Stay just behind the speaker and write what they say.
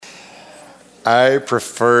I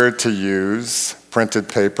prefer to use printed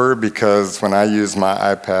paper because when I use my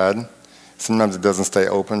iPad, sometimes it doesn't stay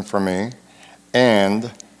open for me,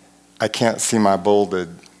 and I can't see my bolded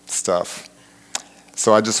stuff.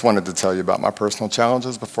 So I just wanted to tell you about my personal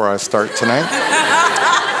challenges before I start tonight.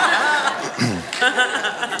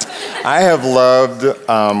 I have loved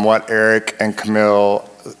what Eric and Camille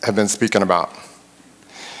have been speaking about.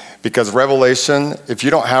 Because revelation, if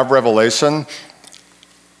you don't have revelation,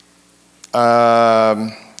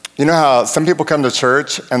 you know how some people come to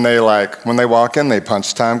church and they when they walk in, they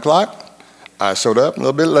punch time clock. I showed up a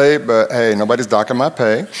little bit late, but hey, nobody's docking my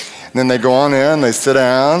pay. And then they go on in, they sit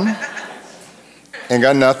down, and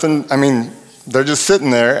got nothing. I mean, they're just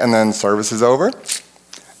sitting there, and then service is over.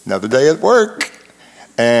 Another day at work,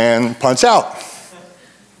 and punch out.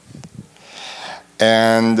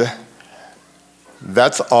 And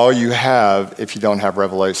that's all you have if you don't have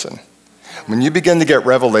revelation. When you begin to get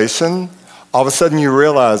revelation, all of a sudden you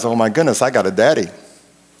realize, oh my goodness, I got a daddy.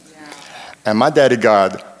 Yeah. And my daddy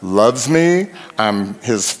God loves me. I'm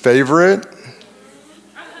his favorite.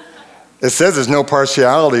 It says there's no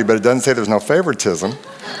partiality, but it doesn't say there's no favoritism.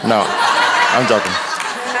 No, I'm joking.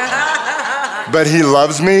 But he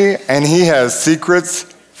loves me, and he has secrets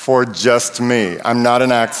for just me. I'm not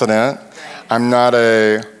an accident. I'm not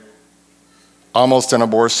almost an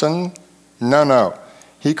abortion. No.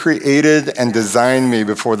 He created and designed me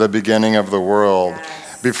before the beginning of the world.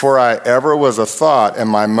 Yes. Before I ever was a thought in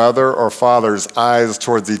my mother or father's eyes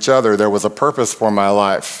towards each other, there was a purpose for my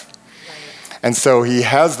life. Right. And so he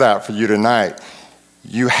has that for you tonight.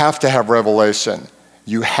 You have to have revelation.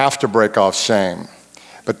 You have to break off shame.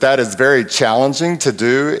 But that is very challenging to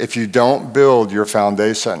do if you don't build your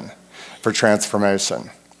foundation for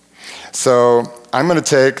transformation. So I'm going to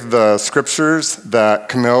take the scriptures that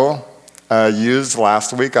Camille used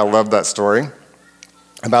last week. I love that story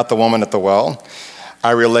about the woman at the well.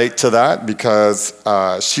 I relate to that because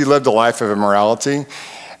she lived a life of immorality.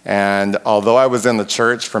 And although I was in the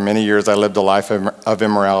church for many years, I lived a life of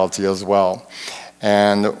immorality as well.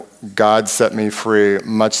 And God set me free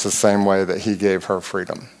much the same way that he gave her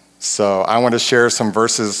freedom. So I want to share some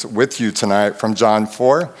verses with you tonight from John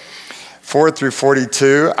 4 through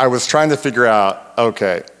 42. I was trying to figure out,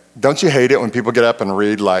 okay, don't you hate it when people get up and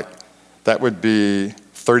read that would be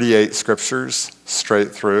 38 scriptures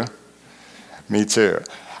straight through? Me too.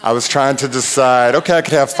 I was trying to decide, okay, I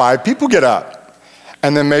could have 5 people get up.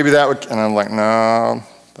 And then maybe that would, and I'm like, no,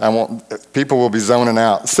 I won't, people will be zoning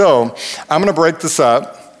out. So I'm going to break this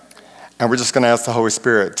up, and we're just going to ask the Holy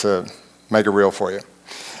Spirit to make it real for you.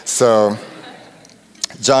 So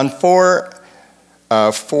John 4,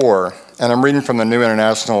 and I'm reading from the New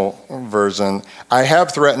International Version. I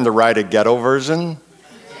have threatened to write a ghetto version.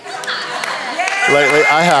 Lately,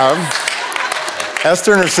 I have.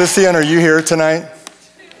 Esther Narcissian, are you here tonight?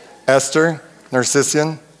 Esther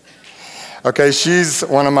Narcissian? Okay, she's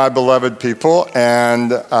one of my beloved people,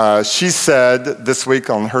 and she said this week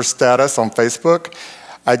on her status on Facebook,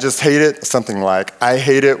 I just hate it, something like, I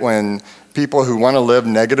hate it when people who want to live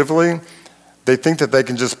negatively, they think that they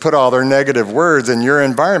can just put all their negative words in your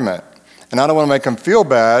environment, and I don't want to make them feel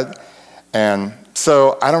bad, and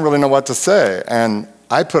so I don't really know what to say, and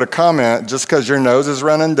I put a comment, just because your nose is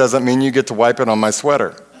running doesn't mean you get to wipe it on my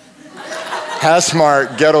sweater. #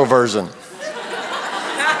 ghetto version.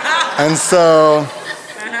 And so,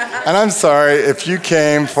 and I'm sorry, if you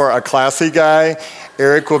came for a classy guy,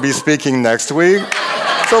 Eric will be speaking next week.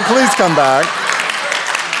 So please come back.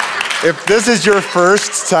 If this is your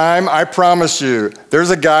first time, I promise you, there's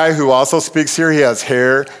a guy who also speaks here. He has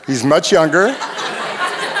hair. He's much younger.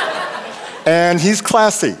 And he's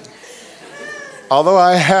classy. Although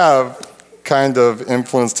I have kind of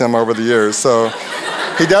influenced him over the years. So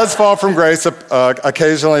he does fall from grace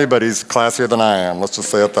occasionally, but he's classier than I am. Let's just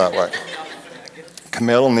say it that way.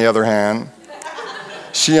 Camille, on the other hand,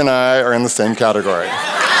 she and I are in the same category.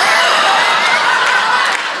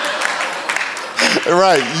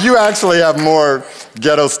 Right, you actually have more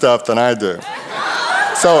ghetto stuff than I do.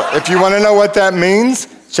 So if you want to know what that means,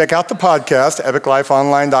 check out the podcast,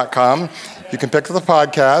 epiclifeonline.com. You can pick up the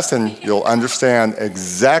podcast and you'll understand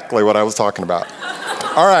exactly what I was talking about.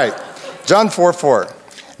 All right, John 4:4.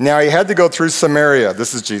 Now he had to go through Samaria.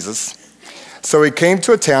 This is Jesus. So he came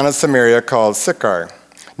to a town in Samaria called Sychar,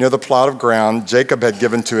 near the plot of ground Jacob had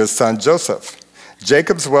given to his son Joseph.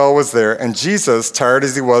 Jacob's well was there, and Jesus, tired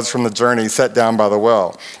as he was from the journey, sat down by the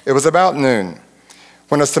well. It was about noon.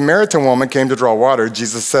 When a Samaritan woman came to draw water,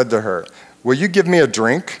 Jesus said to her, "Will you give me a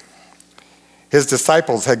drink?" His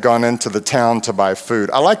disciples had gone into the town to buy food.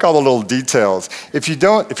 I like all the little details. If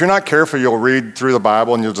you're not careful, you'll read through the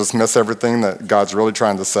Bible and you'll just miss everything that God's really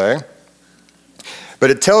trying to say. But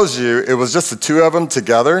it tells you it was just the two of them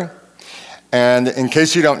together. And in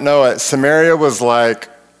case you don't know it, Samaria was like,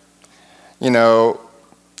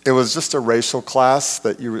 it was just a racial class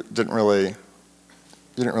that you didn't really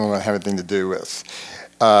want to have anything to do with.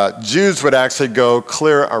 Jews would actually go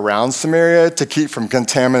clear around Samaria to keep from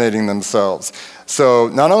contaminating themselves. So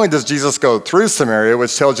not only does Jesus go through Samaria,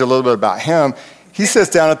 which tells you a little bit about him, he sits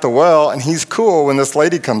down at the well and he's cool when this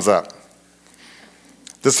lady comes up.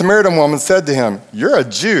 The Samaritan woman said to him, "You're a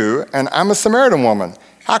Jew and I'm a Samaritan woman.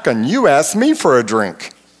 How can you ask me for a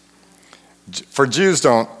drink?" For Jews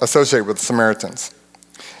don't associate with Samaritans.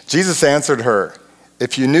 Jesus answered her,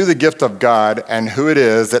 "If you knew the gift of God and who it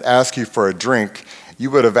is that asks you for a drink,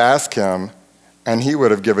 you would have asked him and he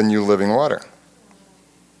would have given you living water."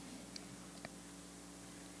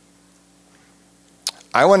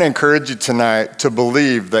 I want to encourage you tonight to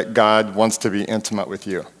believe that God wants to be intimate with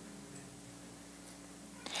you.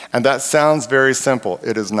 And that sounds very simple.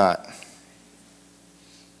 It is not.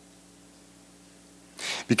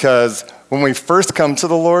 Because when we first come to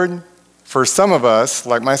the Lord, for some of us,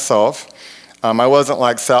 like myself, I wasn't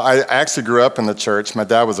like Sal. I actually grew up in the church. My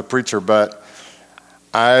dad was a preacher, but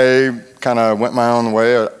I kind of went my own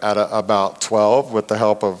way at about 12 with the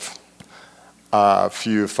help of a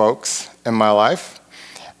few folks in my life.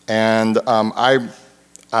 And I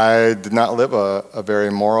did not live a very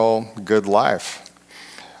moral, good life.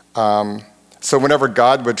 So whenever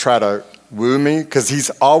God would try to woo me, because he's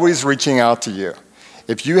always reaching out to you.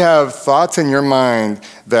 If you have thoughts in your mind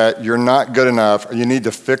that you're not good enough or you need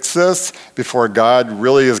to fix this before God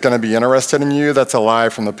really is going to be interested in you, that's a lie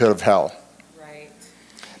from the pit of hell. Right.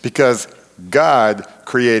 Because God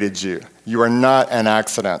created you. You are not an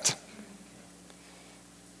accident.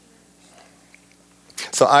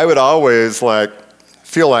 So I would always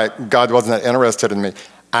feel like God wasn't that interested in me.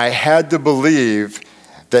 I had to believe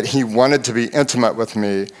that he wanted to be intimate with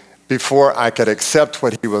me before I could accept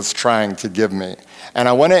what he was trying to give me. And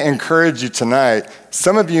I want to encourage you tonight,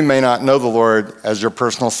 some of you may not know the Lord as your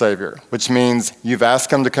personal Savior, which means you've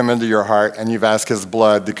asked him to come into your heart and you've asked his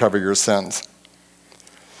blood to cover your sins.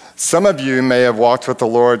 Some of you may have walked with the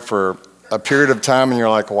Lord for a period of time and you're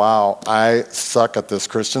like, wow, I suck at this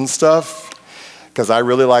Christian stuff because I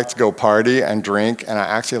really like to go party and drink and I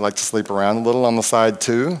actually like to sleep around a little on the side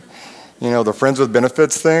too. The friends with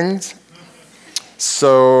benefits things.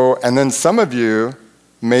 So, and then some of you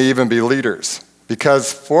may even be leaders.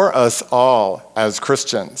 Because for us all as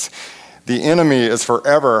Christians, the enemy is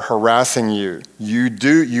forever harassing you.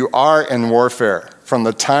 You are in warfare. From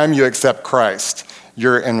the time you accept Christ,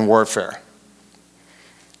 you're in warfare.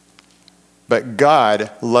 But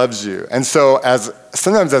God loves you. And so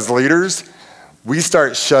sometimes as leaders, we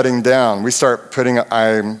start shutting down. We start putting, I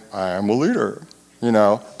am a leader.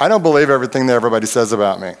 I don't believe everything that everybody says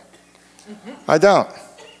about me. I don't.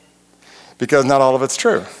 Because not all of it's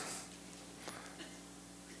true.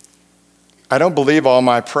 I don't believe all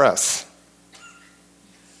my press.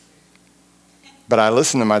 But I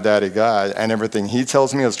listen to my daddy God, and everything he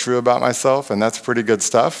tells me is true about myself, and that's pretty good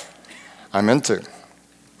stuff. I'm into.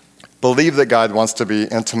 Believe that God wants to be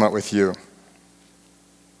intimate with you.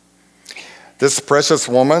 This precious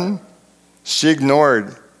woman, she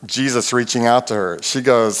ignored Jesus reaching out to her. She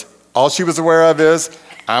goes, all she was aware of is,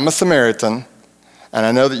 I'm a Samaritan, and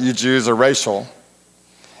I know that you Jews are racial.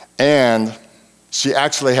 And she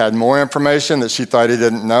actually had more information that she thought he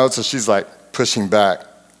didn't know, so she's pushing back.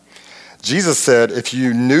 Jesus said, if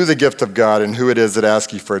you knew the gift of God and who it is that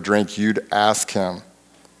asks you for a drink, you'd ask him.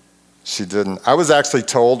 She didn't. I was actually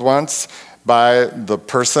told once by the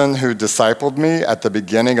person who discipled me at the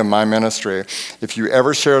beginning of my ministry, if you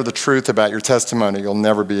ever share the truth about your testimony, you'll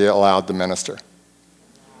never be allowed to minister.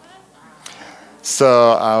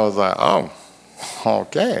 So I was like, oh,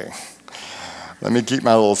 okay. Let me keep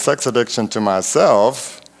my little sex addiction to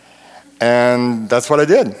myself. And that's what I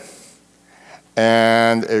did.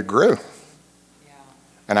 And it grew. Yeah.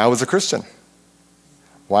 And I was a Christian.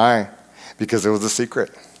 Why? Because it was a secret.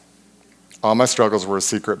 All my struggles were a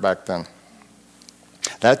secret back then.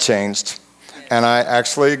 That changed. And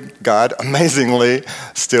God amazingly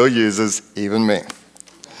still uses even me.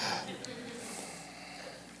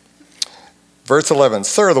 Verse 11,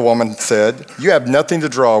 "Sir," the woman said, "you have nothing to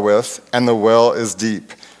draw with, and the well is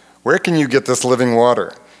deep. Where can you get this living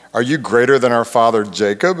water? Are you greater than our father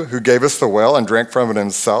Jacob, who gave us the well and drank from it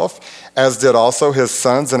himself, as did also his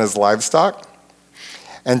sons and his livestock?"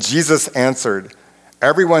 And Jesus answered,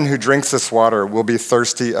 "Everyone who drinks this water will be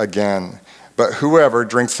thirsty again, but whoever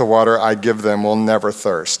drinks the water I give them will never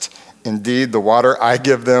thirst. Indeed, the water I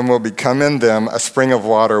give them will become in them a spring of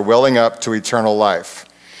water welling up to eternal life."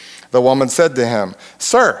 The woman said to him,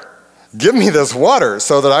 "Sir, Give me this water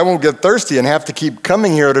so that I won't get thirsty and have to keep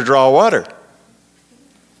coming here to draw water.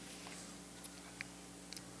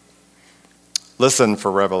 Listen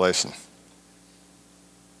for revelation.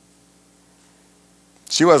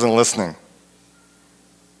 She wasn't listening.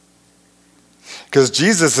 Because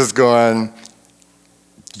Jesus is going,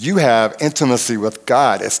 you have intimacy with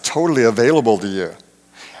God. It's totally available to you.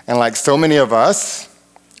 And like so many of us,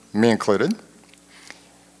 me included,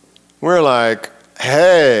 we're like,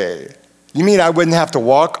 hey, you mean I wouldn't have to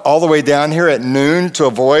walk all the way down here at noon to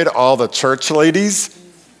avoid all the church ladies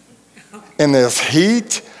in this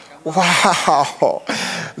heat? Wow,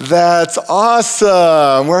 that's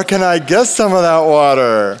awesome. Where can I get some of that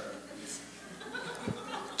water?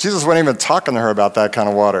 Jesus wasn't even talking to her about that kind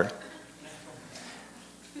of water.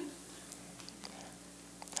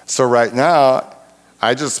 So right now,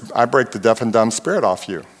 I break the deaf and dumb spirit off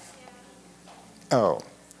you. Oh.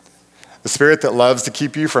 The spirit that loves to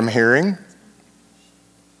keep you from hearing.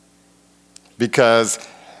 Because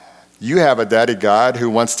you have a daddy God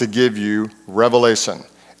who wants to give you revelation.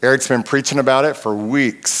 Eric's been preaching about it for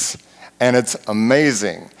weeks, and it's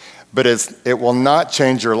amazing. But it will not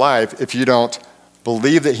change your life if you don't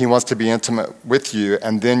believe that he wants to be intimate with you,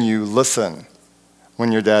 and then you listen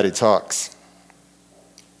when your daddy talks.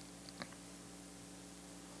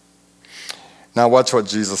 Now watch what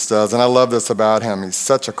Jesus does, and I love this about him. He's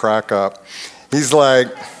such a crack up. He's like,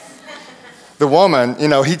 the woman,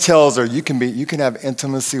 he tells her, you can have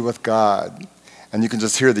intimacy with God. And you can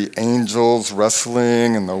just hear the angels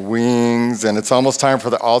wrestling and the wings, and it's almost time for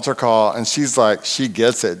the altar call. And she's like, she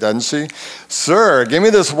gets it, doesn't she? Sir, give me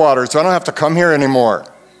this water so I don't have to come here anymore.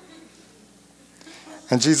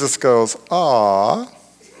 And Jesus goes, aw.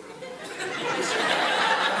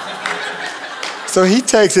 So he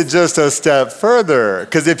takes it just a step further,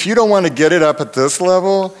 because if you don't want to get it up at this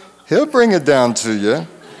level, he'll bring it down to you.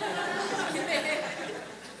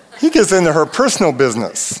 He gets into her personal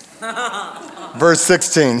business. Verse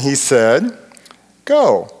 16, he said,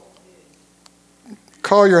 go,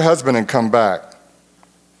 call your husband and come back.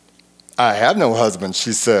 I have no husband,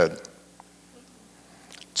 she said.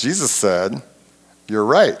 Jesus said, you're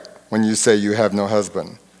right when you say you have no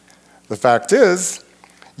husband. The fact is,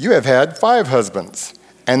 you have had 5 husbands,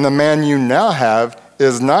 and the man you now have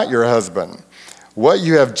is not your husband. What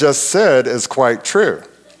you have just said is quite true.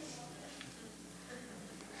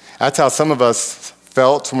 That's how some of us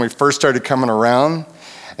felt when we first started coming around,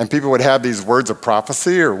 and people would have these words of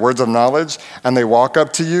prophecy or words of knowledge, and they walk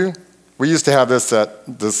up to you. We used to have this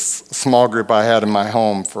at this small group I had in my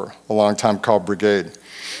home for a long time called Brigade.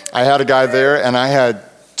 I had a guy there, and I had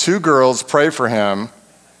 2 girls pray for him,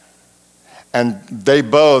 and they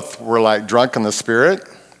both were like drunk in the spirit.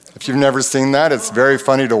 If you've never seen that, it's very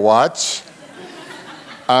funny to watch.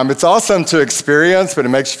 It's awesome to experience, but it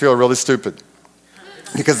makes you feel really stupid.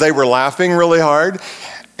 Because they were laughing really hard,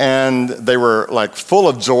 and they were like full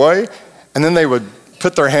of joy, and then they would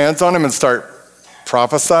put their hands on him and start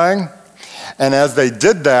prophesying. And as they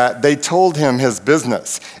did that, they told him his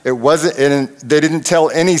business. They didn't tell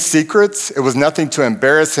any secrets. It was nothing to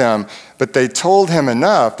embarrass him, but they told him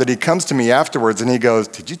enough that he comes to me afterwards and he goes,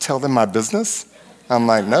 did you tell them my business? I'm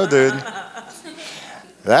like, no, dude.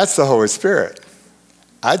 That's the Holy Spirit.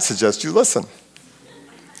 I'd suggest you listen.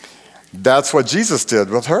 That's what Jesus did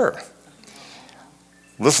with her.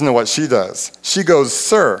 Listen to what she does. She goes,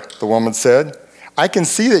 sir, the woman said, I can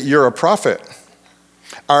see that you're a prophet.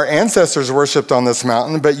 Our ancestors worshipped on this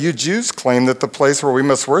mountain, but you Jews claim that the place where we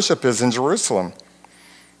must worship is in Jerusalem.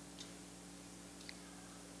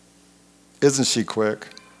 Isn't she quick?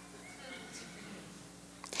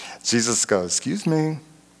 Jesus goes, excuse me.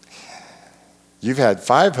 You've had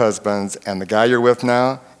 5 husbands, and the guy you're with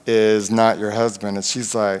now is not your husband. And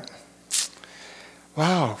she's like,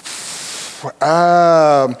 wow,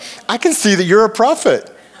 I can see that you're a prophet.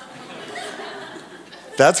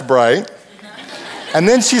 That's bright. And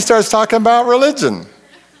then she starts talking about religion.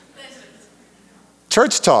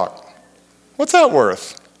 Church talk. What's that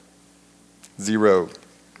worth? 0.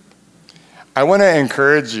 I want to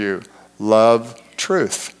encourage you, love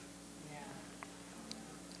truth.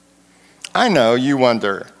 I know you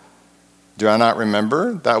wonder, do I not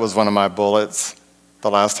remember? That was one of my bullets the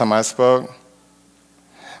last time I spoke.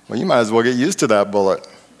 Well, you might as well get used to that bullet,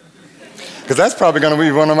 because that's probably going to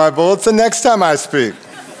be one of my bullets the next time I speak.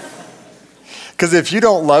 Because if you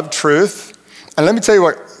don't love truth, and let me tell you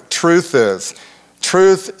what truth is.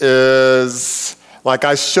 Truth is, like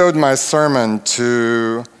I showed my sermon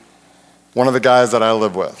to one of the guys that I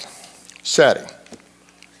live with, Shaddy.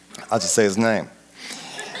 I'll just say his name.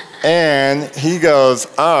 And he goes,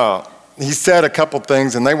 he said a couple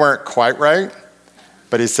things and they weren't quite right,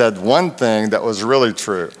 But he said one thing that was really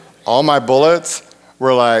true. All my bullets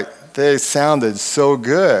were like, they sounded so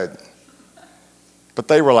good. But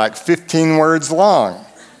they were like 15 words long.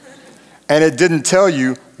 And it didn't tell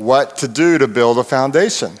you what to do to build a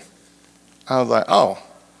foundation. I was like, oh,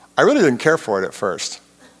 I really didn't care for it at first.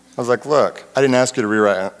 I was like, look, I didn't ask you to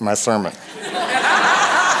rewrite my sermon.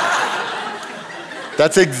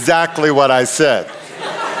 That's exactly what I said.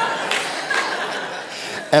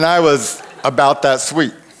 And I was about that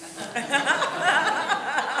sweet.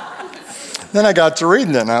 Then I got to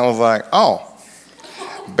reading it, and I was like, oh,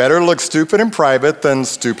 better look stupid in private than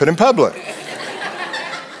stupid in public.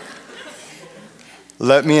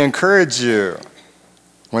 Let me encourage you.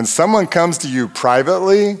 When someone comes to you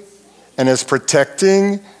privately and is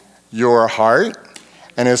protecting your heart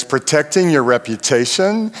and is protecting your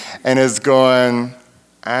reputation and is going,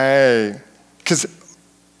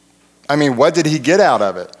 what did he get out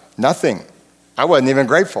of it? Nothing. I wasn't even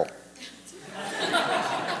grateful.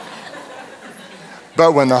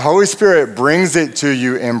 But when the Holy Spirit brings it to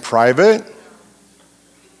you in private,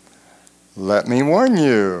 let me warn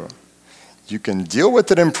you. You can deal with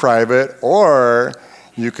it in private, or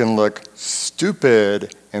you can look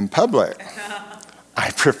stupid in public.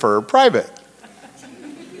 I prefer private.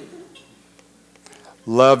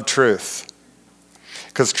 Love truth.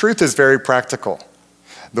 Because truth is very practical.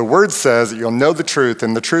 The word says that you'll know the truth,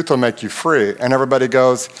 and the truth will make you free. And everybody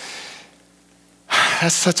goes,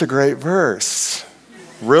 that's such a great verse.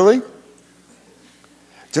 Really? Do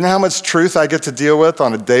you know how much truth I get to deal with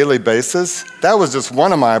on a daily basis? That was just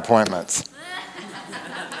one of my appointments.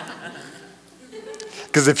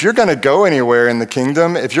 Because if you're going to go anywhere in the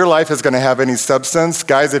kingdom, if your life is going to have any substance,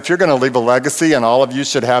 guys, if you're going to leave a legacy, and all of you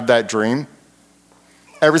should have that dream,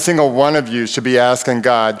 every single one of you should be asking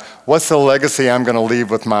God, what's the legacy I'm going to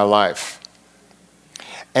leave with my life?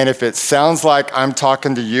 And if it sounds like I'm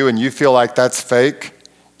talking to you and you feel like that's fake,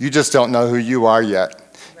 you just don't know who you are yet.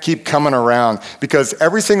 Keep coming around, because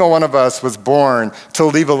every single one of us was born to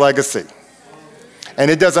leave a legacy. And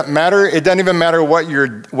it doesn't matter. It doesn't even matter what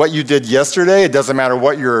you did yesterday. It doesn't matter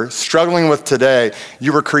what you're struggling with today.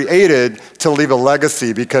 You were created to leave a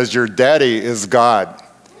legacy because your daddy is God.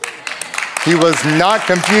 He was not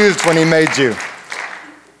confused when he made you.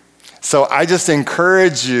 So I just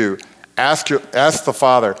encourage you, ask the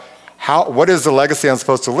Father, what is the legacy I'm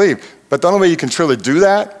supposed to leave? But the only way you can truly do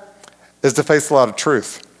that is to face a lot of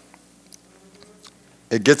truth.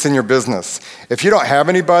 It gets in your business. If you don't have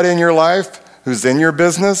anybody in your life who's in your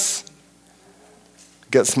business,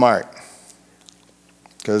 get smart,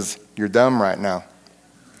 because you're dumb right now.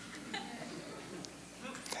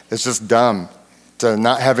 It's just dumb to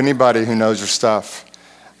not have anybody who knows your stuff.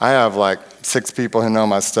 I have like 6 people who know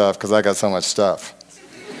my stuff because I got so much stuff.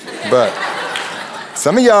 But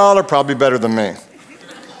some of y'all are probably better than me.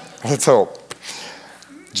 Let's hope.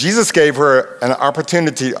 Jesus gave her an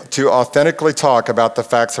opportunity to authentically talk about the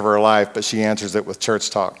facts of her life, but she answers it with church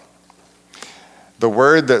talk. The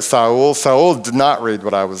word that Saul did not read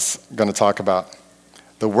what I was going to talk about.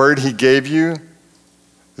 The word he gave you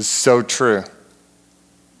is so true.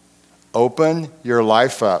 Open your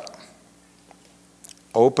life up.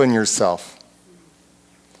 Open yourself.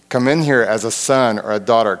 Come in here as a son or a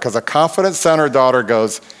daughter, because a confident son or daughter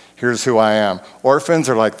goes, here's who I am. Orphans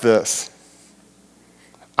are like this.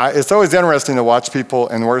 It's always interesting to watch people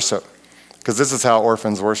in worship, because this is how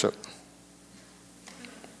orphans worship.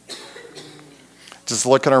 Just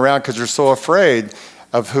looking around because you're so afraid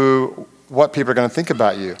of what people are going to think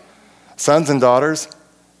about you. Sons and daughters,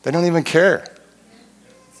 they don't even care,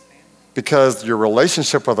 because your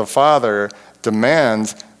relationship with the Father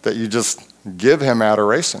demands that you just give him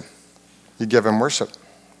adoration. You give him worship.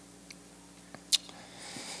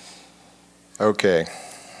 Okay.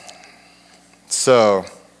 So,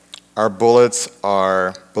 our bullets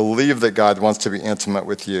are believe that God wants to be intimate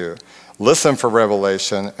with you, listen for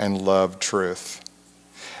revelation, and love truth.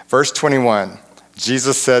 Verse 21,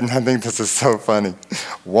 Jesus said, and I think this is so funny,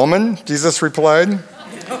 "Woman," Jesus replied,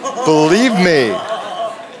 "believe me,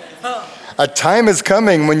 a time is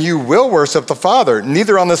coming when you will worship the Father,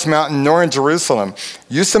 neither on this mountain nor in Jerusalem.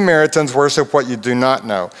 You Samaritans worship what you do not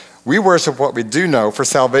know. We worship what we do know, for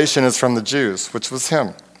salvation is from the Jews," which was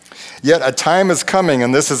him. "Yet a time is coming,"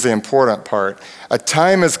 and this is the important part, "a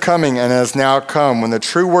time is coming and has now come when the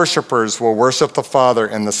true worshipers will worship the Father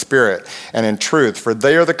in the Spirit and in truth, for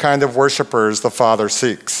they are the kind of worshipers the Father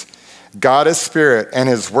seeks. God is Spirit, and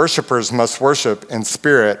his worshipers must worship in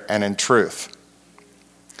spirit and in truth."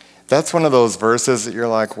 That's one of those verses that you're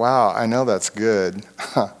like, wow, I know that's good.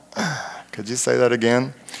 Could you say that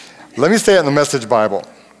again? Let me say it in the Message Bible.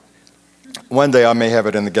 One day I may have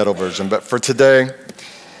it in the ghetto version, but for today,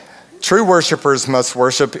 true worshipers must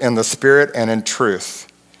worship in the Spirit and in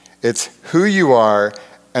truth. It's who you are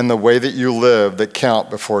and the way that you live that count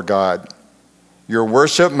before God. Your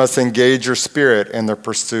worship must engage your spirit in the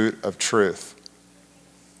pursuit of truth.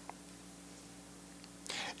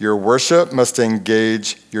 Your worship must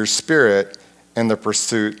engage your spirit in the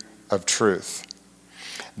pursuit of truth.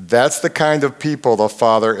 That's the kind of people the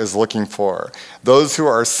Father is looking for. Those who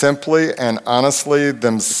are simply and honestly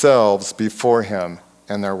themselves before Him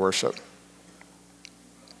in their worship.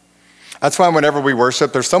 That's why whenever we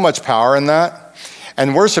worship, there's so much power in that.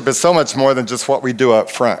 And worship is so much more than just what we do up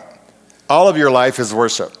front. All of your life is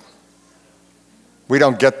worship. We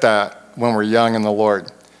don't get that when we're young in the Lord.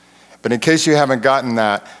 But in case you haven't gotten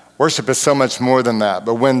that, worship is so much more than that.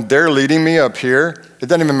 But when they're leading me up here, it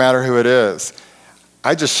doesn't even matter who it is.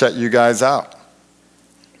 I just shut you guys out.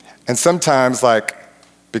 And sometimes,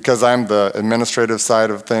 because I'm the administrative side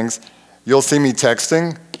of things, you'll see me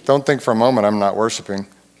texting. Don't think for a moment I'm not worshiping.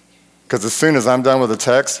 Because as soon as I'm done with the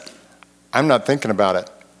text, I'm not thinking about it.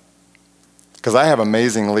 Because I have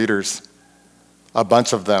amazing leaders, a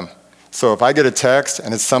bunch of them. So if I get a text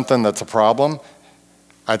and it's something that's a problem,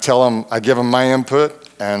 I tell them, I give them my input,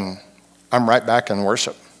 and I'm right back in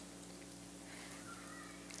worship.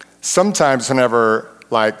 Sometimes whenever,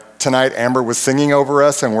 tonight, Amber was singing over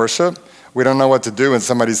us in worship, we don't know what to do when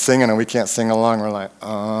somebody's singing and we can't sing along. We're like,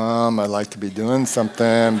 I'd like to be doing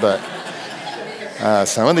something, but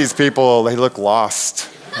some of these people, they look lost.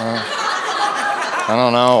 I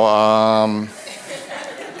don't know.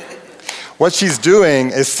 What she's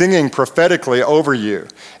doing is singing prophetically over you.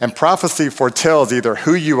 And prophecy foretells either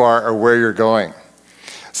who you are or where you're going.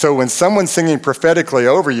 So when someone's singing prophetically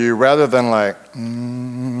over you, rather than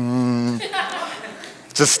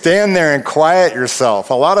just stand there and quiet yourself.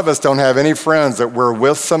 A lot of us don't have any friends that we're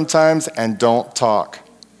with sometimes and don't talk.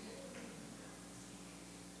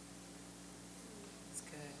 That's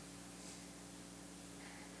good.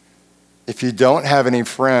 If you don't have any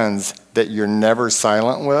friends that you're never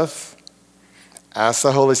silent with, ask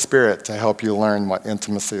the Holy Spirit to help you learn what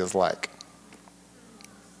intimacy is like.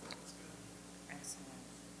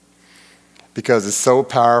 Because it's so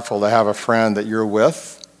powerful to have a friend that you're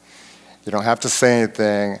with. You don't have to say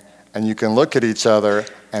anything, and you can look at each other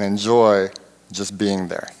and enjoy just being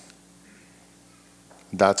there.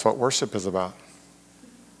 That's what worship is about.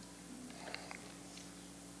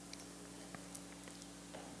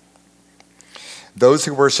 Those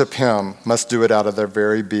who worship Him must do it out of their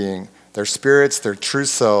very being, their spirits, their true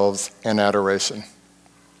selves, and adoration.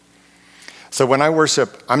 So when I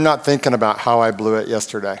worship, I'm not thinking about how I blew it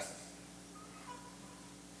yesterday.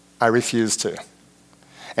 I refuse to.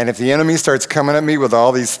 And if the enemy starts coming at me with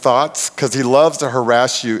all these thoughts, because he loves to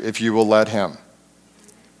harass you if you will let him,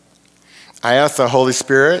 I ask the Holy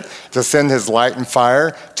Spirit to send His light and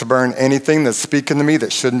fire to burn anything that's speaking to me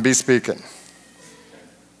that shouldn't be speaking.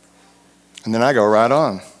 And then I go right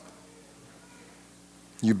on.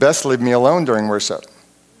 You best leave me alone during worship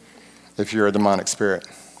if you're a demonic spirit.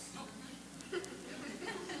 I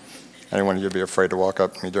didn't want you to be afraid to walk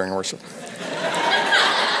up to me during worship.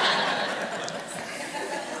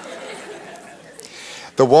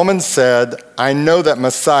 The woman said, I know that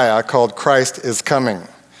Messiah, called Christ, is coming.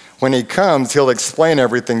 When He comes, He'll explain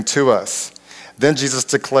everything to us. Then Jesus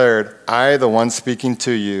declared, I, the one speaking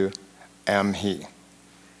to you, am He.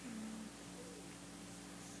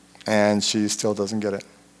 And she still doesn't get it.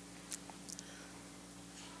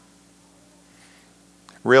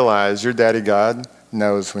 Realize your daddy God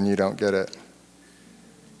knows when you don't get it.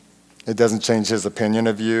 It doesn't change His opinion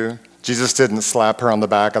of you. Jesus didn't slap her on the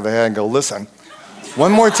back of the head and go, listen,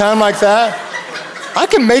 one more time like that, I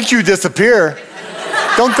can make you disappear.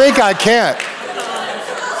 Don't think I can't.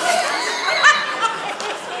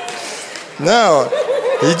 No,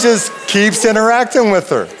 He just keeps interacting with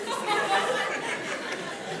her.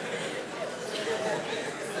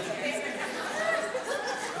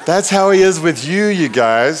 That's how He is with you, you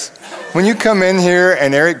guys. When you come in here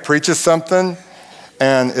and Eric preaches something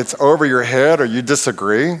and it's over your head or you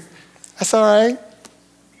disagree, that's all right.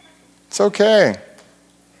 It's okay.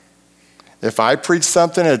 If I preach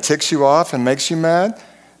something and it ticks you off and makes you mad,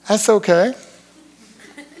 that's okay.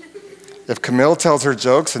 If Camille tells her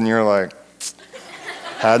jokes and you're like,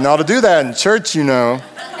 hadn't ought to do that in church,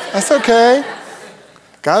 that's okay.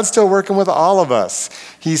 God's still working with all of us.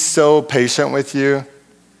 He's so patient with you,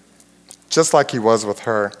 just like He was with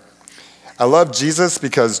her. I love Jesus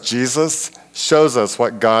because Jesus shows us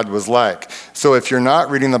what God was like. So if you're not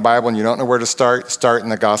reading the Bible and you don't know where to start in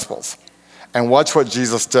the Gospels. And watch what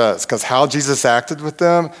Jesus does, because how Jesus acted with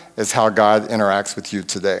them is how God interacts with you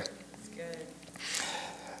today. That's good.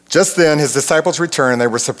 Just then his disciples returned, and they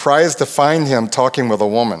were surprised to find him talking with a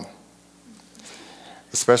woman,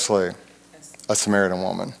 especially a Samaritan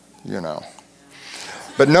woman,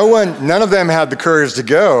 But none of them had the courage to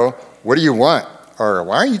go, "What do you want?" Or,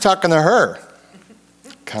 "Why are you talking to her?"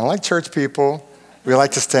 Kind of like church people. We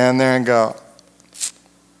like to stand there and go,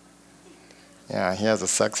 "Yeah, he has a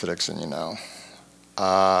sex addiction,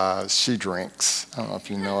 She drinks. I don't know if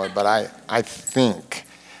you know it, but I think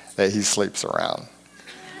that he sleeps around."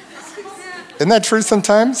 Isn't that true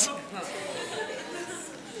sometimes?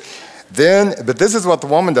 But this is what the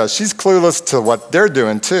woman does. She's clueless to what they're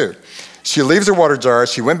doing too. She leaves her water jar.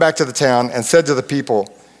 She went back to the town and said to the people,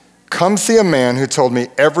 "Come see a man who told me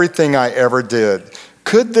everything I ever did.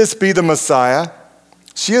 Could this be the Messiah?"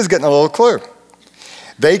 She is getting a little clue.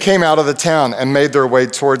 They came out of the town and made their way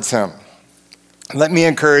towards him. Let me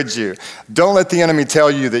encourage you. Don't let the enemy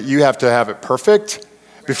tell you that you have to have it perfect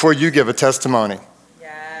before you give a testimony.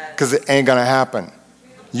 Because it ain't going to happen.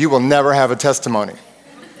 You will never have a testimony.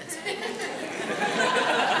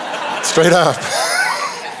 Straight up.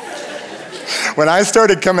 When I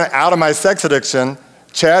started coming out of my sex addiction,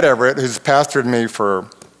 Chad Everett, who's pastored me for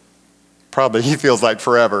probably, he feels like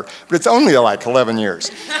forever, but it's only like 11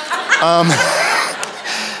 years.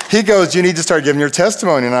 He goes, "You need to start giving your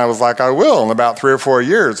testimony." And I was like, "I will in about 3 or 4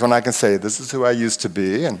 years when I can say, this is who I used to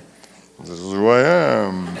be and this is who I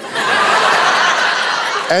am."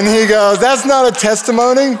 And he goes, "That's not a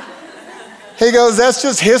testimony." He goes, "That's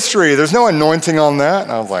just history. There's no anointing on that."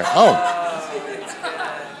 And I was like, "Oh."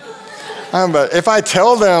 But if I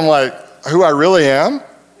tell them like who I really am,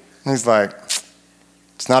 and he's like,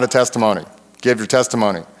 "It's not a testimony. Give your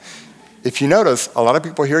testimony." If you notice, a lot of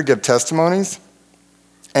people here give testimonies,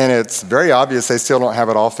 and it's very obvious they still don't have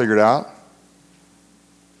it all figured out.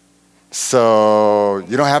 So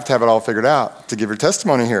you don't have to have it all figured out to give your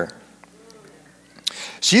testimony here.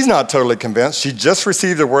 She's not totally convinced. She just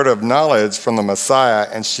received a word of knowledge from the Messiah,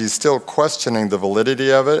 and she's still questioning the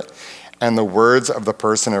validity of it and the words of the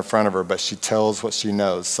person in front of her, but she tells what she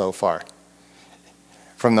knows so far.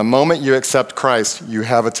 From the moment you accept Christ, you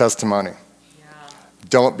have a testimony. Yeah.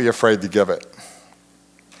 Don't be afraid to give it.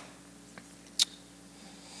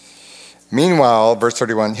 Meanwhile, verse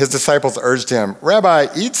 31, his disciples urged him, "Rabbi,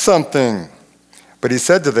 eat something." But he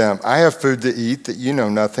said to them, "I have food to eat that you know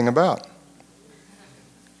nothing about."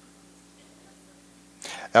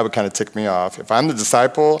 That would kind of tick me off. If I'm the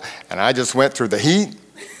disciple and I just went through the heat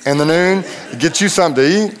and the noon to get you something to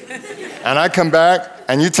eat, and I come back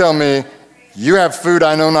and you tell me, "You have food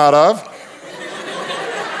I know not of,"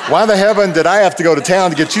 why the heaven did I have to go to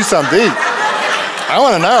town to get you something to eat? I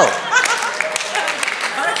want to know.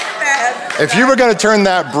 If you were going to turn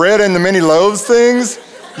that bread into many loaves things,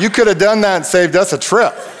 you could have done that and saved us a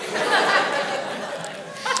trip.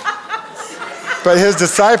 But his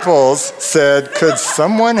disciples said, "Could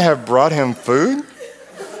someone have brought him food?"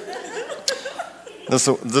 This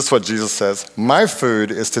is what Jesus says. "My food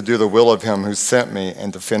is to do the will of him who sent me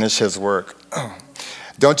and to finish his work.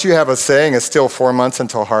 Don't you have a saying, it's still 4 months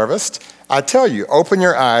until harvest? I tell you, open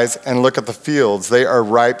your eyes and look at the fields. They are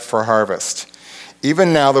ripe for harvest.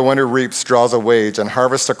 Even now the one who reaps draws a wage and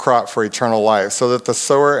harvests a crop for eternal life, so that the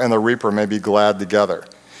sower and the reaper may be glad together.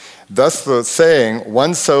 Thus the saying,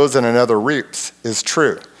 one sows and another reaps, is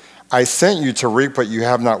true. I sent you to reap what you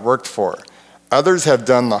have not worked for. Others have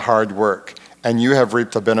done the hard work, and you have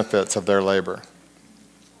reaped the benefits of their labor."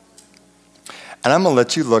 And I'm going to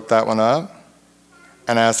let you look that one up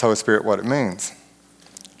and ask Holy Spirit what it means.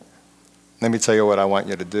 Let me tell you what I want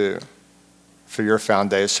you to do. For your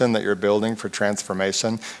foundation that you're building for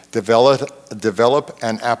transformation, develop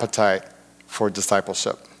an appetite for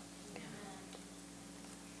discipleship.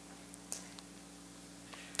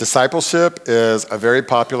 Discipleship is a very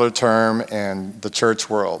popular term in the church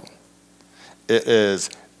world. It is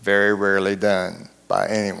very rarely done by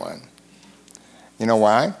anyone. You know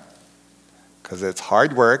why? Because it's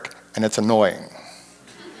hard work and it's annoying.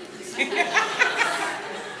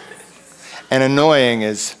 And annoying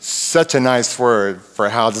is such a nice word for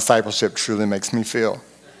how discipleship truly makes me feel.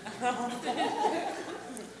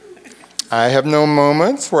 I have known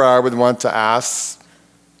moments where I would want to ask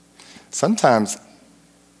sometimes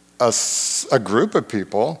a group of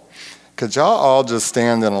people, could y'all all just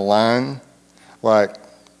stand in a line, like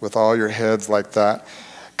with all your heads like that?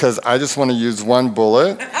 Because I just want to use one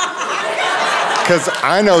bullet. Because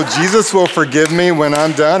I know Jesus will forgive me when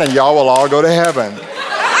I'm done and y'all will all go to heaven.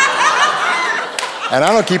 And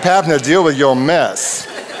I don't keep having to deal with your mess.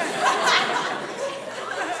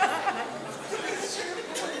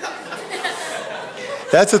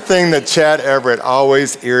 That's the thing that Chad Everett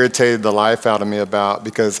always irritated the life out of me about,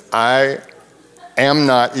 because I am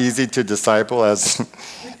not easy to disciple, as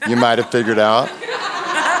you might have figured out.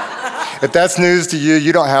 If that's news to you,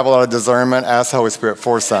 you don't have a lot of discernment. Ask the Holy Spirit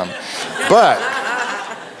for some. But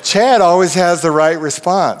Chad always has the right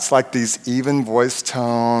response, like these even voice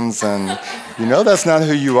tones, and you know that's not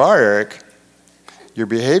who you are, Eric. Your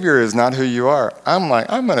behavior is not who you are. I'm like,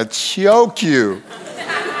 I'm going to choke you.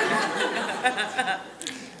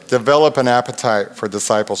 Develop an appetite for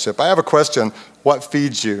discipleship. I have a question. What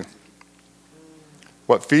feeds you?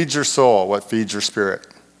 What feeds your soul? What feeds your spirit?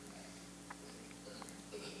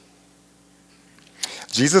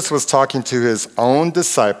 Jesus was talking to his own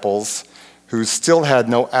disciples who still had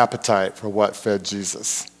no appetite for what fed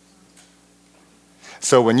Jesus.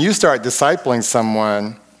 So when you start discipling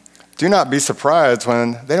someone, do not be surprised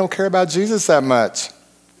when they don't care about Jesus that much.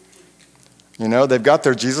 You know, they've got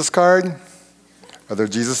their Jesus card or their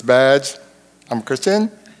Jesus badge. I'm a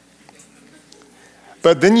Christian.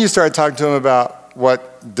 But then you start talking to them about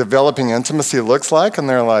what developing intimacy looks like, and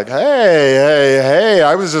they're like, hey,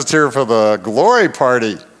 I was just here for the glory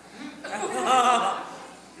party.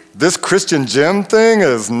 This Christian gym thing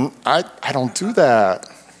is, I don't do that.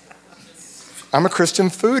 I'm a Christian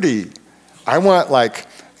foodie. I want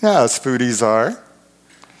as foodies are.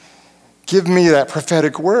 Give me that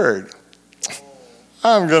prophetic word.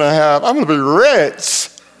 I'm gonna be rich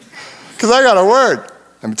because I got a word.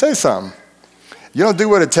 Let me tell you something. You don't do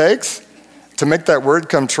what it takes to make that word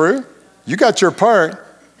come true. You got your part.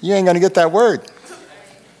 You ain't gonna get that word.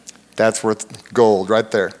 That's worth gold right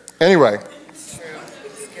there. Anyway.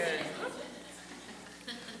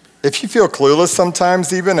 If you feel clueless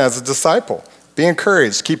sometimes, even as a disciple, be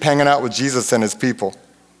encouraged. Keep hanging out with Jesus and his people.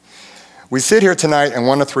 We sit here tonight in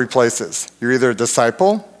one of three places. You're either a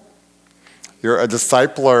disciple, you're a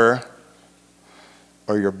discipler,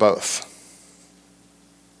 or you're both.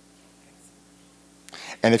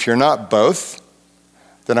 And if you're not both,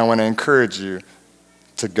 then I want to encourage you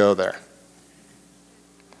to go there.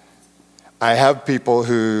 I have people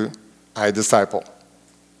who I disciple.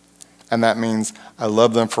 And that means I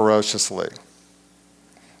love them ferociously.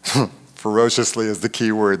 Ferociously is the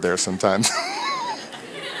key word there sometimes.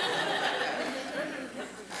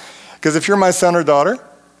 Because if you're my son or daughter,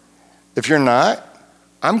 if you're not,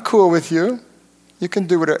 I'm cool with you. You can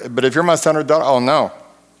do whatever. But if you're my son or daughter, oh no.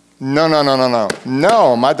 No.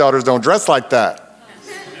 No, my daughters don't dress like that.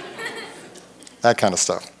 That kind of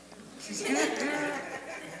stuff.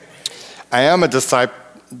 I am a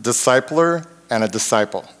discipler and a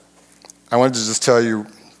disciple. I wanted to just tell you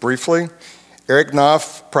briefly, Eric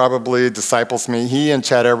Knopf probably disciples me. He and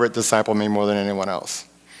Chad Everett disciple me more than anyone else.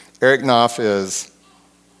 Eric Knopf is,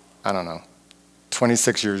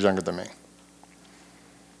 26 years younger than me.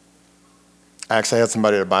 I actually had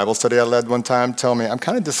somebody at a Bible study I led one time tell me, I'm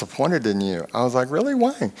kind of disappointed in you. I was like, really?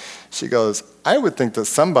 Why? She goes, I would think that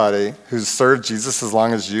somebody who's served Jesus as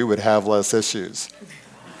long as you would have less issues.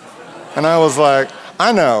 And I was like,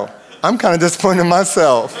 I know. I'm kind of disappointed in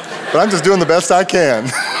myself, but I'm just doing the best I can.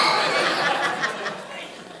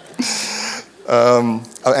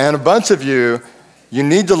 And a bunch of you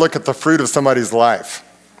need to look at the fruit of somebody's life.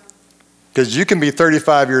 Because you can be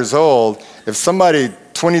 35 years old. If somebody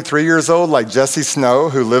 23 years old, like Jesse Snow,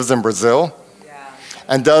 who lives in Brazil,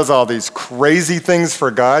 and does all these crazy things for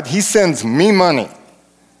God, he sends me money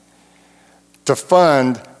to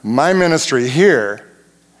fund my ministry here,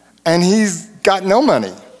 and he's got no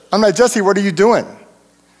money. I'm like, Jesse, what are you doing?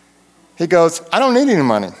 He goes, I don't need any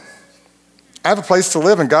money. I have a place to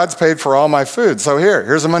live, and God's paid for all my food. So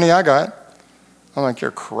here's the money I got. I'm like,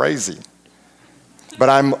 you're crazy. But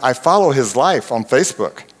I follow his life on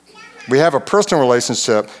Facebook. We have a personal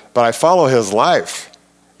relationship, but I follow his life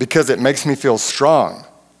because it makes me feel strong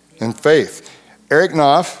in faith. Eric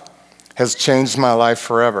Knopf has changed my life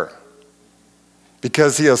forever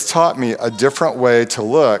because he has taught me a different way to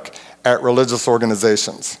look at religious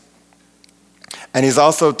organizations. And he's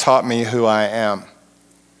also taught me who I am.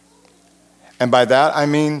 And by that, I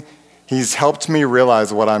mean he's helped me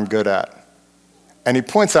realize what I'm good at. And he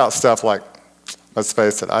points out stuff like, let's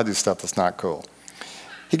face it, I do stuff that's not cool.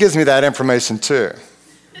 He gives me that information too.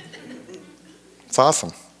 It's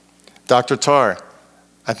awesome. Dr. Tarr,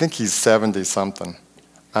 I think he's 70-something.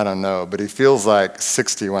 I don't know, but he feels like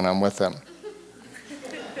 60 when I'm with him.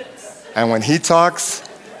 And when he talks,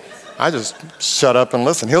 I just shut up and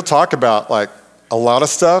listen. He'll talk about a lot of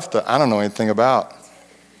stuff that I don't know anything about.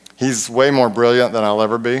 He's way more brilliant than I'll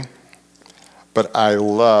ever be, but I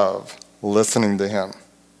love listening to him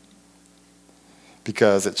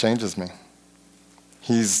because it changes me.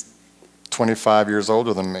 He's 25 years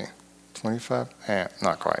older than me. 25?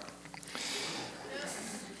 Not quite.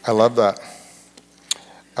 I love that.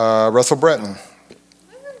 Russell Breton,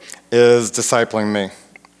 is discipling me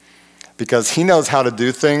because he knows how to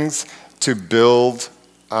do things to build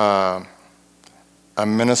a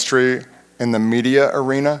ministry in the media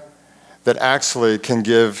arena that actually can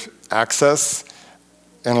give access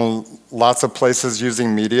in lots of places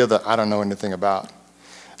using media that I don't know anything about.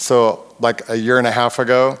 So like a year and a half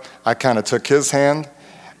ago, I kind of took his hand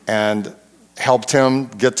and helped him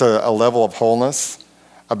get to a level of wholeness.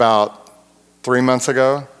 About 3 months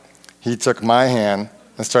ago, he took my hand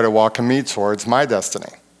and started walking me towards my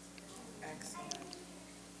destiny. Excellent.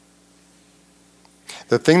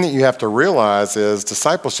 The thing that you have to realize is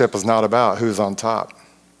discipleship is not about who's on top.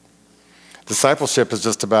 Discipleship is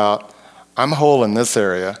just about, I'm whole in this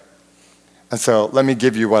area, and so let me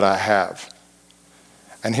give you what I have.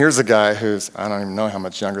 And here's a guy who's, I don't even know how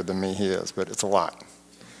much younger than me he is, but it's a lot.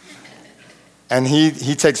 And he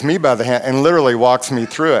takes me by the hand and literally walks me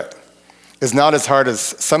through it. It's not as hard as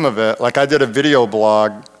some of it. Like I did a video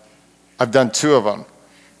blog. I've done 2 of them.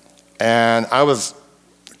 And I was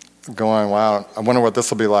going, wow, I wonder what this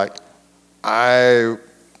will be like. It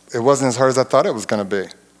wasn't as hard as I thought it was going to be.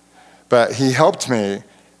 But he helped me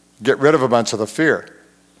get rid of a bunch of the fear.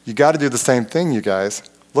 You got to do the same thing, you guys.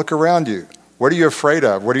 Look around you. What are you afraid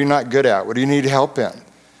of? What are you not good at? What do you need help in?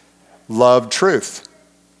 Love truth.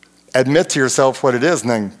 Admit to yourself what it is, and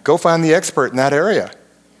then go find the expert in that area.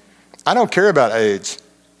 I don't care about age.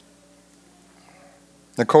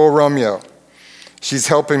 Nicole Romeo, she's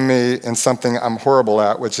helping me in something I'm horrible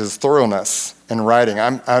at, which is thoroughness in writing.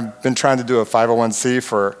 I've been trying to do a 501c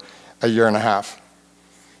for a year and a half.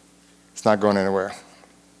 It's not going anywhere.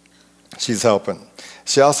 She's helping.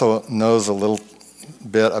 She also knows a little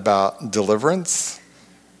bit about deliverance,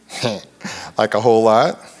 like a whole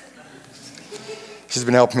lot. She's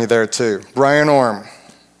been helping me there too. Brian Orm,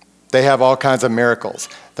 they have all kinds of miracles.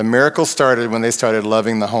 The miracle started when they started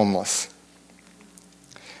loving the homeless.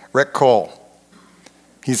 Rick Cole,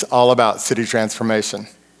 he's all about city transformation.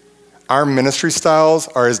 Our ministry styles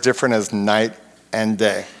are as different as night and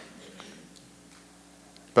day.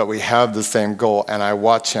 But we have the same goal, and I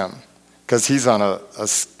watch him because he's on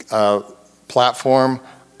a platform.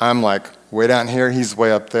 I'm like way down here, he's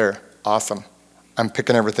way up there. Awesome. I'm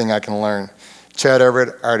picking everything I can learn. Chad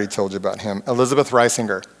Everett, I already told you about him. Elizabeth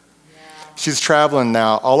Reisinger. Yeah. She's traveling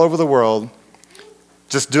now all over the world,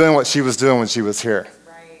 just doing what she was doing when she was here.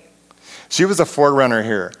 Right. She was a forerunner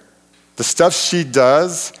here. The stuff she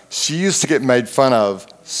does, she used to get made fun of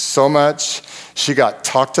so much. She got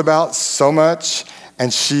talked about so much,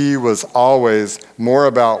 and she was always more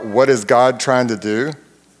about what is God trying to do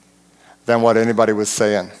than what anybody was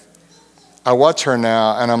saying. I watch her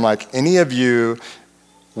now, and I'm like, any of you,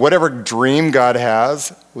 whatever dream God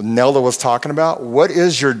has, Nelda was talking about, what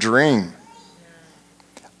is your dream?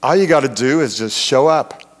 All you got to do is just show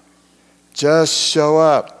up. Just show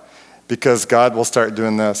up. Because God will start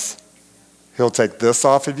doing this. He'll take this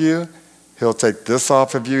off of you. He'll take this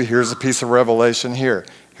off of you. Here's a piece of revelation here.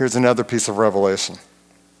 Here's another piece of revelation.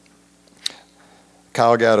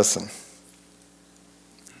 Kyle Gaddison.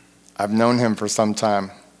 I've known him for some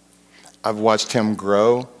time. I've watched him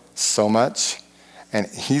grow so much. And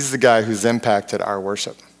he's the guy who's impacted our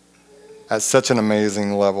worship at such an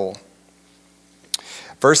amazing level.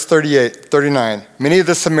 Verse 39, many of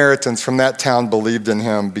the Samaritans from that town believed in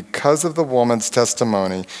him because of the woman's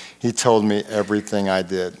testimony. He told me everything I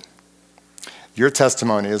did. Your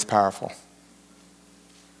testimony is powerful.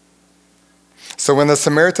 So when the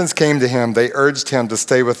Samaritans came to him, they urged him to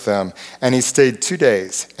stay with them, and he stayed 2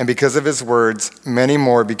 days. And because of his words, many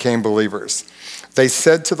more became believers. They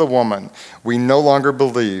said to the woman, "We no longer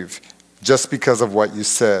believe just because of what you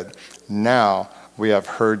said. Now we have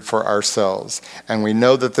heard for ourselves, and we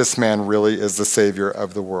know that this man really is the Savior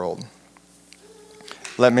of the world."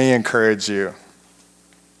 Let me encourage you.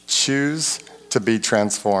 Choose to be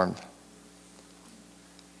transformed.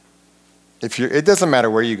 It doesn't matter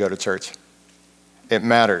where you go to church. It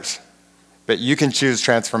matters. But you can choose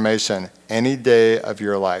transformation any day of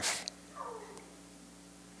your life.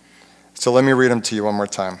 So let me read them to you one more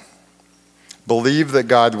time. Believe that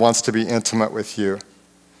God wants to be intimate with you.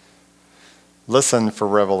 Listen for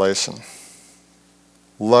revelation.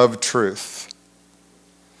 Love truth.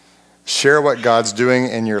 Share what God's doing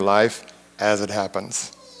in your life as it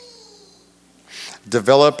happens.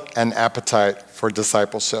 Develop an appetite for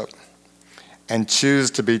discipleship and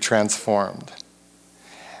choose to be transformed.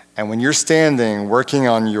 And when you're standing working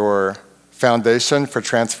on your foundation for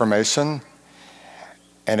transformation,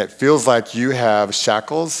 and it feels like you have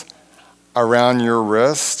shackles around your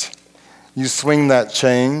wrist, you swing that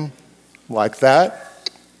chain like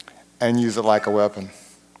that and use it like a weapon.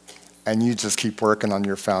 and you just keep working on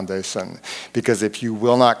your foundation. Because if you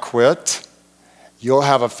will not quit, you'll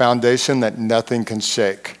have a foundation that nothing can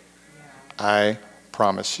shake. I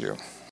promise you.